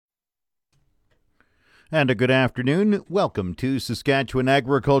And a good afternoon. Welcome to Saskatchewan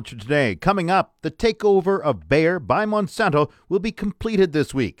Agriculture Today. Coming up, the takeover of Bayer by Monsanto will be completed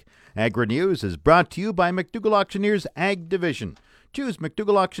this week. Agri-News is brought to you by McDougall Auctioneers Ag Division. Choose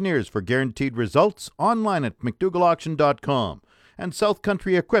McDougall Auctioneers for guaranteed results online at mcdougallauction.com. And South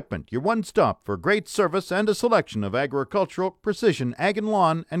Country Equipment, your one-stop for great service and a selection of agricultural, precision, ag and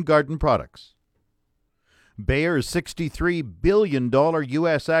lawn, and garden products. Bayer's $63 billion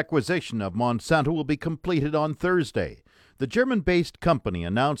U.S. acquisition of Monsanto will be completed on Thursday. The German-based company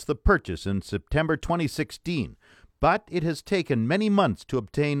announced the purchase in September 2016, but it has taken many months to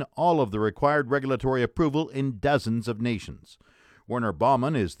obtain all of the required regulatory approval in dozens of nations. Werner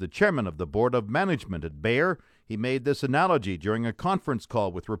Baumann is the chairman of the board of management at Bayer. He made this analogy during a conference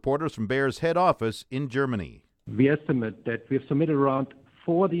call with reporters from Bayer's head office in Germany. We estimate that we have submitted around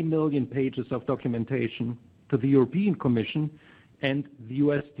 40 million pages of documentation to the European Commission and the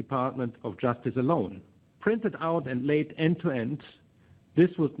U.S. Department of Justice alone. Printed out and laid end-to-end, this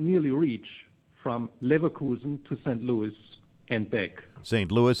would nearly reach from Leverkusen to St. Louis and back.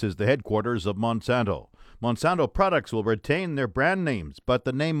 St. Louis is the headquarters of Monsanto. Monsanto products will retain their brand names, but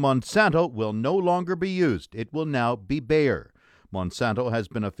the name Monsanto will no longer be used. It will now be Bayer. Monsanto has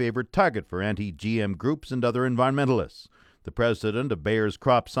been a favorite target for anti-GM groups and other environmentalists. The president of Bayer's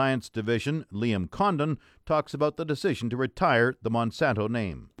Crop Science Division, Liam Condon, talks about the decision to retire the Monsanto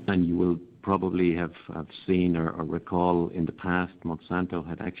name. And you will probably have seen or recall in the past, Monsanto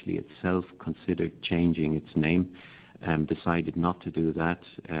had actually itself considered changing its name and decided not to do that,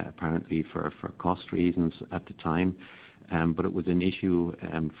 apparently for cost reasons at the time. But it was an issue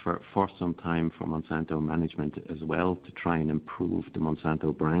for some time for Monsanto management as well to try and improve the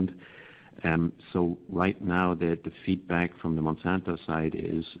Monsanto brand. So right now the feedback from the Monsanto side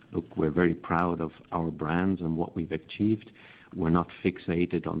is, look, we're very proud of our brands and what we've achieved. We're not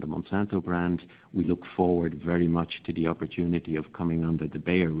fixated on the Monsanto brand. We look forward very much to the opportunity of coming under the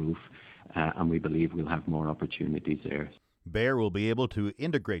Bayer roof, and we believe we'll have more opportunities there. Bayer will be able to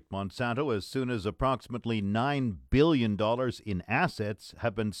integrate Monsanto as soon as approximately $9 billion in assets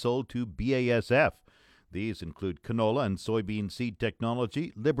have been sold to BASF. These include canola and soybean seed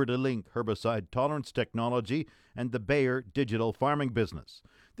technology, LibertyLink herbicide tolerance technology, and the Bayer digital farming business.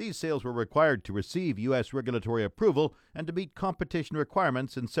 These sales were required to receive U.S. regulatory approval and to meet competition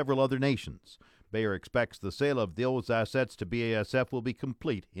requirements in several other nations. Bayer expects the sale of those assets to BASF will be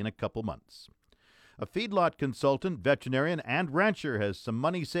complete in a couple months. A feedlot consultant, veterinarian, and rancher has some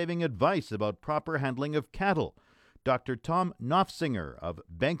money-saving advice about proper handling of cattle. Dr. Tom Knopfsinger of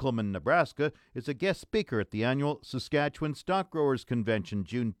Benkelman, Nebraska, is a guest speaker at the annual Saskatchewan Stock Growers Convention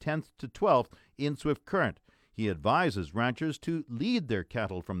June 10th to 12th in Swift Current. He advises ranchers to lead their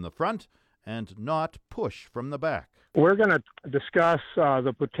cattle from the front and not push from the back. We're going to discuss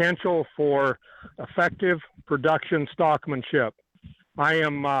the potential for effective production stockmanship. I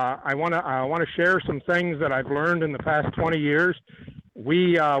want to share some things that I've learned in the past 20 years.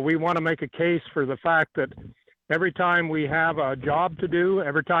 We want to make a case for the fact that every time we have a job to do,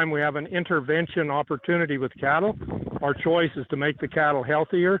 every time we have an intervention opportunity with cattle, our choice is to make the cattle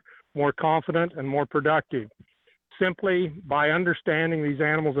healthier, more confident, and more productive. Simply by understanding these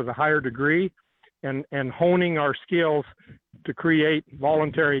animals at a higher degree and honing our skills to create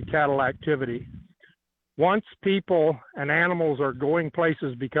voluntary cattle activity. Once people and animals are going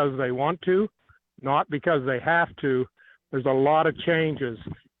places because they want to, not because they have to, there's a lot of changes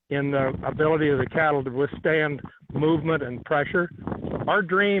in the ability of the cattle to withstand movement and pressure. Our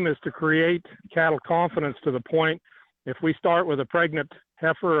dream is to create cattle confidence to the point, if we start with a pregnant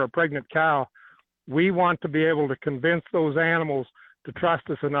heifer or a pregnant cow, we want to be able to convince those animals to trust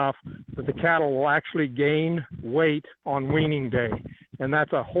us enough that the cattle will actually gain weight on weaning day. And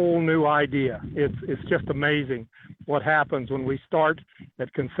that's a whole new idea. It's just amazing what happens when we start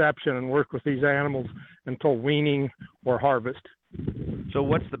at conception and work with these animals until weaning or harvest. So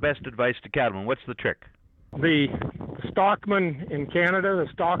what's the best advice to cattlemen? What's the trick? The stockmen in Canada,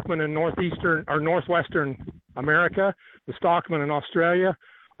 the stockmen in northeastern or northwestern America, the stockmen in Australia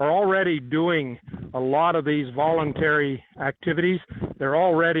are already doing a lot of these voluntary activities. They're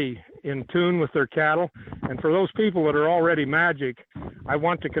already in tune with their cattle. And for those people that are already magic, I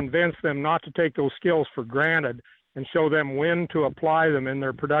want to convince them not to take those skills for granted and show them when to apply them in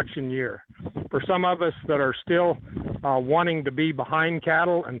their production year. For some of us that are still wanting to be behind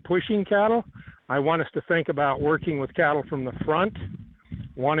cattle and pushing cattle, I want us to think about working with cattle from the front,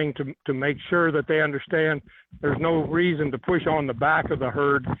 wanting to make sure that they understand there's no reason to push on the back of the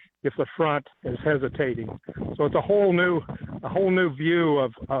herd if the front is hesitating. So it's a whole new view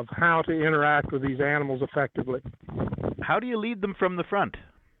of how to interact with these animals effectively. How do you lead them from the front?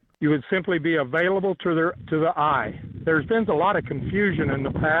 You would simply be available to the eye. There's been a lot of confusion in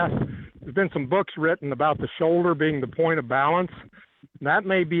the past. There's been some books written about the shoulder being the point of balance. That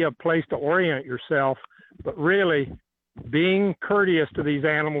may be a place to orient yourself, but really being courteous to these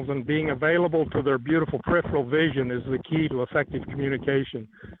animals and being available to their beautiful peripheral vision is the key to effective communication.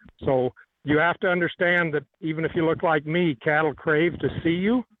 So you have to understand that even if you look like me, cattle crave to see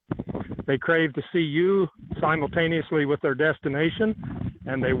you. They crave to see you simultaneously with their destination,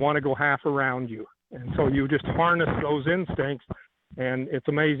 and they want to go half around you. And so you just harness those instincts, and it's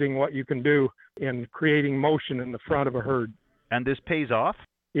amazing what you can do in creating motion in the front of a herd. And this pays off?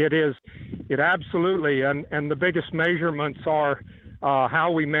 It is. It absolutely. And the biggest measurements are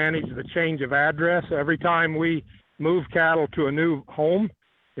how we manage the change of address. Every time we move cattle to a new home,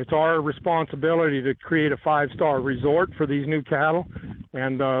 it's our responsibility to create a 5-star resort for these new cattle.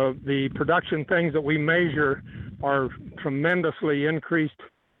 And the production things that we measure are tremendously increased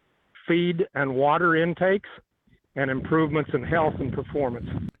feed and water intakes and improvements in health and performance.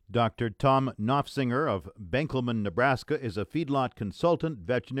 Dr. Tom Knopfsinger of Benkelman, Nebraska, is a feedlot consultant,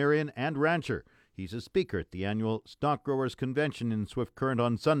 veterinarian, and rancher. He's a speaker at the annual Stock Growers Convention in Swift Current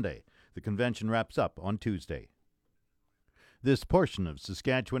on Sunday. The convention wraps up on Tuesday. This portion of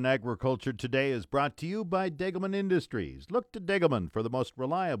Saskatchewan Agriculture Today is brought to you by Degelman Industries. Look to Degelman for the most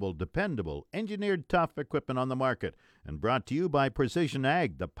reliable, dependable, engineered tough equipment on the market. And brought to you by Precision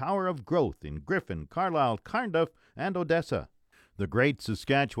Ag, the power of growth in Griffin, Carlisle, Carnduff, and Odessa. The Great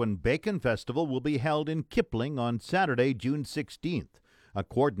Saskatchewan Bacon Festival will be held in Kipling on Saturday, June 16th. A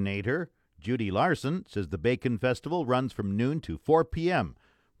coordinator, Judy Larson, says the Bacon Festival runs from noon to 4 p.m.,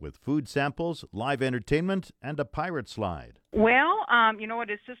 with food samples, live entertainment, and a pirate slide. Well, you know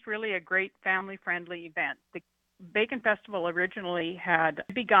what, it's just really a great family-friendly event. The Bacon Festival originally had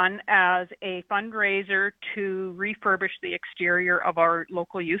begun as a fundraiser to refurbish the exterior of our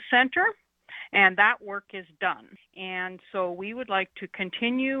local youth center, and that work is done. And so we would like to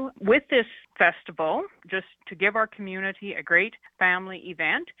continue with this festival just to give our community a great family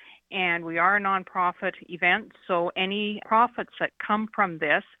event. And we are a nonprofit event, so any profits that come from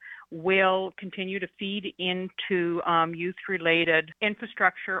this will continue to feed into youth-related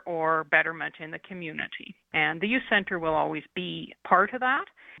infrastructure or betterment in the community. And the youth center will always be part of that,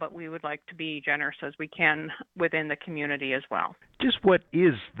 but we would like to be generous as we can within the community as well. Just what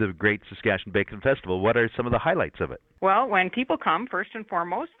is the Great Saskatchewan Bacon Festival? What are some of the highlights of it? Well, when people come, first and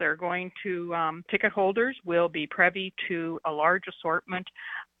foremost, they're going to, ticket holders will be privy to a large assortment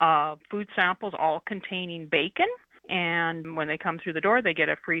of food samples, all containing bacon. And when they come through the door, they get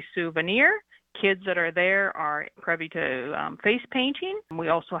a free souvenir. Kids that are there are privy to face painting. We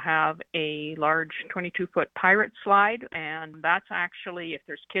also have a large 22-foot pirate slide, and that's actually, if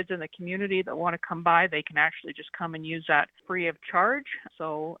there's kids in the community that want to come by, they can actually just come and use that free of charge.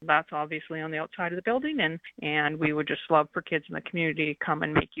 So that's obviously on the outside of the building, and we would just love for kids in the community to come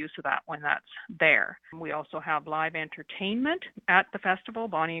and make use of that when that's there. We also have live entertainment at the festival.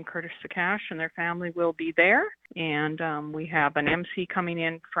 Bonnie and Curtis Sakash and their family will be there, and we have an MC coming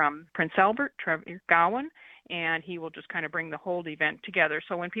in from Prince Albert, Trevor Gowan, and he will just kind of bring the whole event together.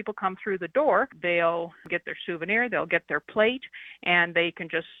 So when people come through the door, they'll get their souvenir, they'll get their plate, and they can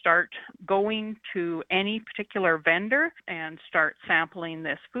just start going to any particular vendor and start sampling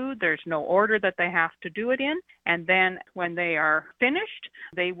this food. There's no order that they have to do it in. And then when they are finished,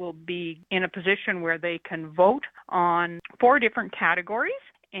 they will be in a position where they can vote on 4 different categories.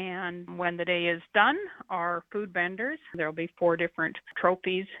 And when the day is done, our food vendors, there will be 4 different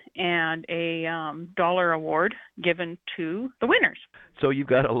trophies and a dollar award given to the winners. So you've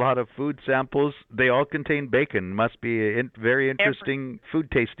got a lot of food samples. They all contain bacon. Must be a very interesting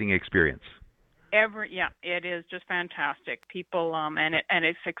food tasting experience. Yeah, it is just fantastic. People, and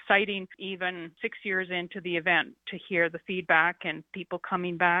it's exciting even 6 years into the event to hear the feedback and people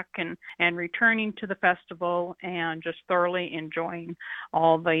coming back and returning to the festival and just thoroughly enjoying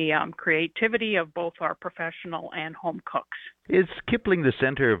all the creativity of both our professional and home cooks. Is Kipling the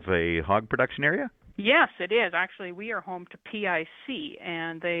center of a hog production area? Yes, it is. Actually, we are home to PIC,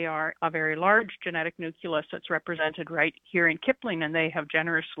 and they are a very large genetic nucleus that's represented right here in Kipling, and they have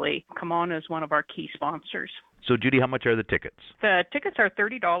generously come on as one of our key sponsors. So, Judy, how much are the tickets? The tickets are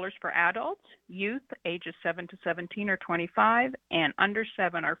 $30 for adults. Youth ages 7 to 17 are $25, and under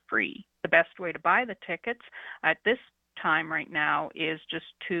 7 are free. The best way to buy the tickets at this time right now is just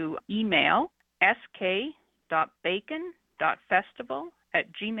to email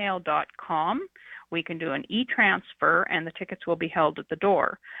sk.bacon.festival@gmail.com. We can do an e-transfer, and the tickets will be held at the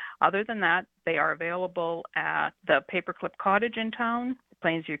door. Other than that, they are available at the Paperclip Cottage in town,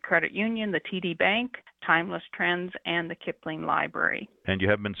 Plainview Credit Union, the TD Bank, Timeless Trends, and the Kipling Library. And you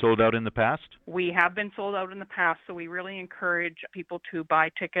have been sold out in the past? We have been sold out in the past, so we really encourage people to buy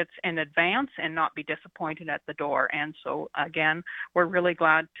tickets in advance and not be disappointed at the door. And so, again, we're really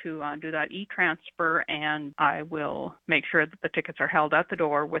glad to do that e-transfer, and I will make sure that the tickets are held at the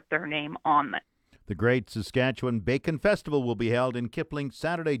door with their name on them. The Great Saskatchewan Bacon Festival will be held in Kipling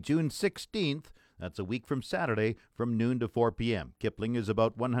Saturday, June 16th. That's a week from Saturday, from noon to 4 p.m. Kipling is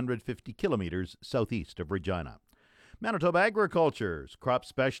about 150 kilometers southeast of Regina. Manitoba Agriculture's crop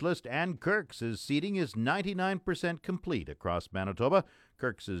specialist Ann Kirk's seeding is 99% complete across Manitoba.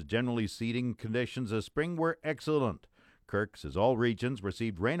 Kirk's generally seeding conditions this spring were excellent. Kirk's says all regions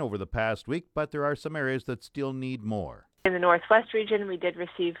received rain over the past week, but there are some areas that still need more. In the Northwest region, we did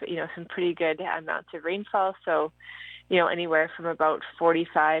receive, some pretty good amounts of rainfall. So, anywhere from about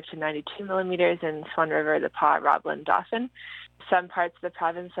 45 to 92 millimeters in Swan River, the Pas, Roblin, Dauphin. Some parts of the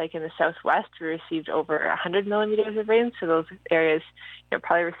province, like in the Southwest, we received over 100 millimeters of rain. So those areas,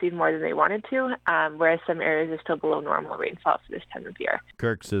 probably received more than they wanted to, whereas some areas are still below normal rainfall for this time of year.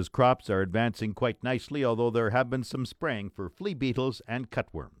 Kirk says crops are advancing quite nicely, although there have been some spraying for flea beetles and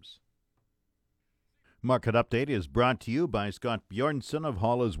cutworms. Market Update is brought to you by Scott Bjornson of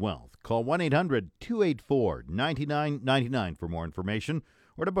Hall's Wealth. Call 1-800-284-9999 for more information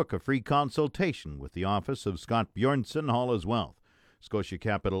or to book a free consultation with the office of Scott Bjornson, Hall's Wealth. Scotia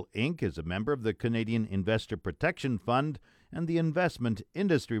Capital Inc. is a member of the Canadian Investor Protection Fund and the Investment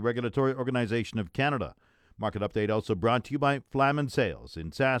Industry Regulatory Organization of Canada. Market Update also brought to you by Flaman Sales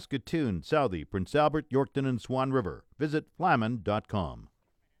in Saskatoon, Southey, Prince Albert, Yorkton, and Swan River. Visit flaman.com.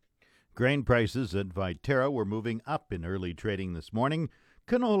 Grain prices at Viterra were moving up in early trading this morning.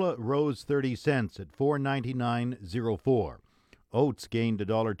 Canola rose 30 cents at $4.9904. Oats gained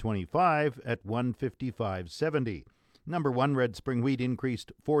 $1.25 at $1.5570. Number 1 red spring wheat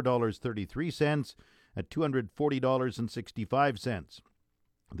increased $4.33 at $240.65.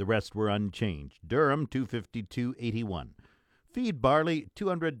 The rest were unchanged. Durum $252.81. Feed barley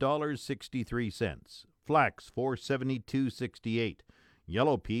 $200.63. Flax $472.68.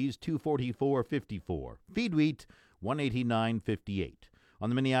 Yellow peas $244.54. Feed wheat $189.58. On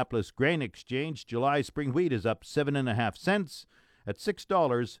the Minneapolis Grain Exchange, July spring wheat is up 7.5 cents at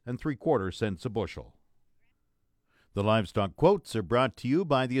 $6.75 a bushel. The livestock quotes are brought to you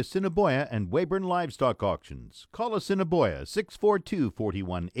by the Assiniboia and Weyburn Livestock Auctions. Call Assiniboia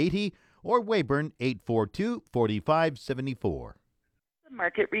 642-4180 or Weyburn 842-4574.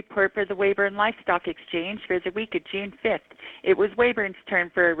 Market report for the Weyburn Livestock Exchange for the week of June 5th. It was Weyburn's turn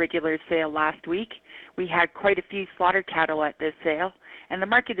for a regular sale last week. We had quite a few slaughter cattle at this sale, and the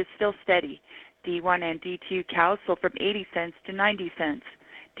market is still steady. D1 and D2 cows sold from 80 cents to 90 cents.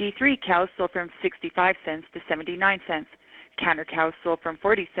 D3 cows sold from 65 cents to 79 cents. Counter cows sold from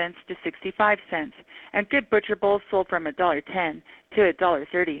 40 cents to 65 cents. And good butcher bulls sold from $1.10 to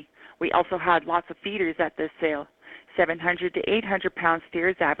 $1.30. We also had lots of feeders at this sale. 700 to 800 pound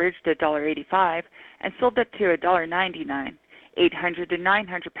steers averaged $1.85 and sold up to $1.99. 800 to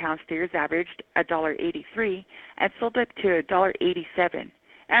 900 pound steers averaged $1.83 and sold up to $1.87.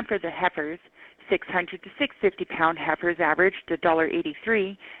 And for the heifers, 600 to 650 pound heifers averaged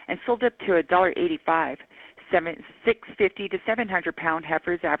 $1.83 and sold up to $1.85. 650 to 700 pound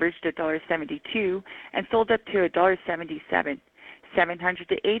heifers averaged $1.72 and sold up to $1.77. 700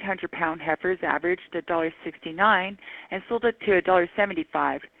 to 800 pound heifers averaged $1.69 and sold up to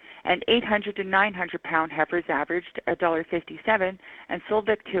 $1.75, and 800 to 900 pound heifers averaged $1.57 and sold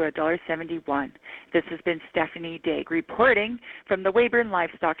up to $1.71. This has been Stephanie Daig reporting from the Weyburn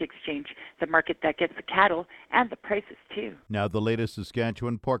Livestock Exchange, the market that gets the cattle and the prices too. Now the latest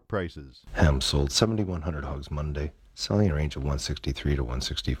Saskatchewan pork prices. Ham sold 7,100 hogs Monday, selling a range of 163 to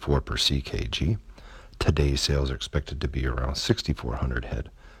 164 per CKG. Today's sales are expected to be around 6,400 head,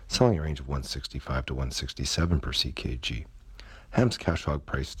 selling a range of 165 to 167 per CKG. Ham's cash hog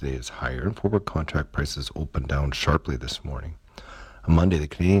price today is higher, and forward contract prices opened down sharply this morning. On Monday, the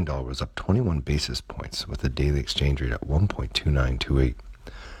Canadian dollar was up 21 basis points, with the daily exchange rate at 1.2928.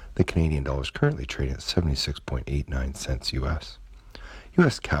 The Canadian dollar is currently trading at 76.89 cents U.S.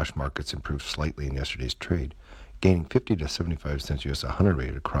 U.S. cash markets improved slightly in yesterday's trade, gaining 50 to 75 cents U.S. 100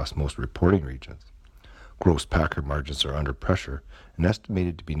 rate across most reporting regions. Gross packer margins are under pressure and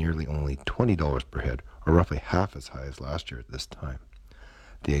estimated to be nearly only $20 per head, or roughly half as high as last year at this time.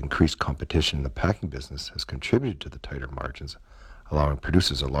 The increased competition in the packing business has contributed to the tighter margins, allowing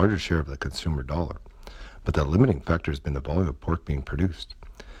producers a larger share of the consumer dollar. But the limiting factor has been the volume of pork being produced.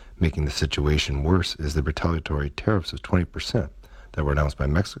 Making the situation worse is the retaliatory tariffs of 20% that were announced by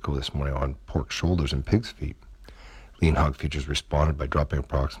Mexico this morning on pork shoulders and pig's feet. Lean hog futures responded by dropping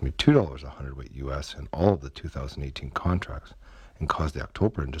approximately $2 a hundredweight U.S. in all of the 2018 contracts and caused the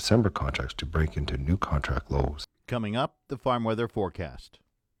October and December contracts to break into new contract lows. Coming up, the farm weather forecast.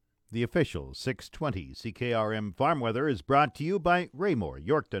 The official 620 CKRM farm weather is brought to you by Raymore,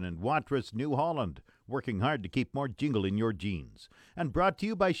 Yorkton, and Watrous, New Holland, working hard to keep more jingle in your jeans. And brought to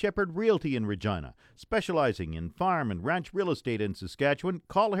you by Shepherd Realty in Regina, specializing in farm and ranch real estate in Saskatchewan.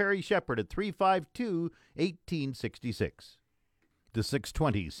 Call Harry Shepherd at 352-1866. The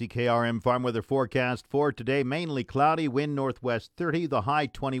 620 CKRM farm weather forecast for today: mainly cloudy, wind northwest 30, the high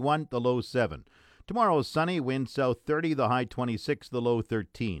 21, the low 7. Tomorrow sunny, wind south 30, the high 26, the low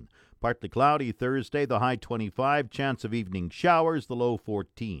 13. Partly cloudy Thursday, the high 25, chance of evening showers, the low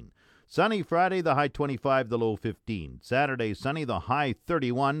 14. Sunny Friday, the high 25, the low 15. Saturday sunny, the high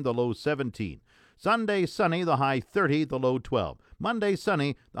 31, the low 17. Sunday sunny, the high 30, the low 12. Monday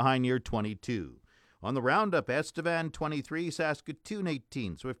sunny, the high near 22. On the roundup, Estevan 23, Saskatoon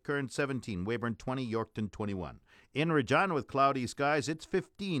 18, Swift Current 17, Weyburn 20, Yorkton 21. In Regina with cloudy skies, it's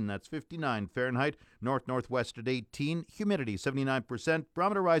 15, that's 59 Fahrenheit, north-northwest at 18, humidity 79%,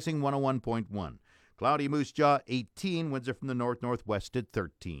 barometer rising 101.1. Cloudy Moose Jaw 18, winds are from the north-northwest at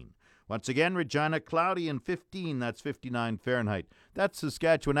 13. Once again, Regina cloudy and 15, that's 59 Fahrenheit. That's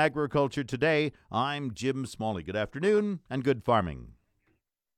Saskatchewan Agriculture Today. I'm Jim Smalley. Good afternoon and good farming.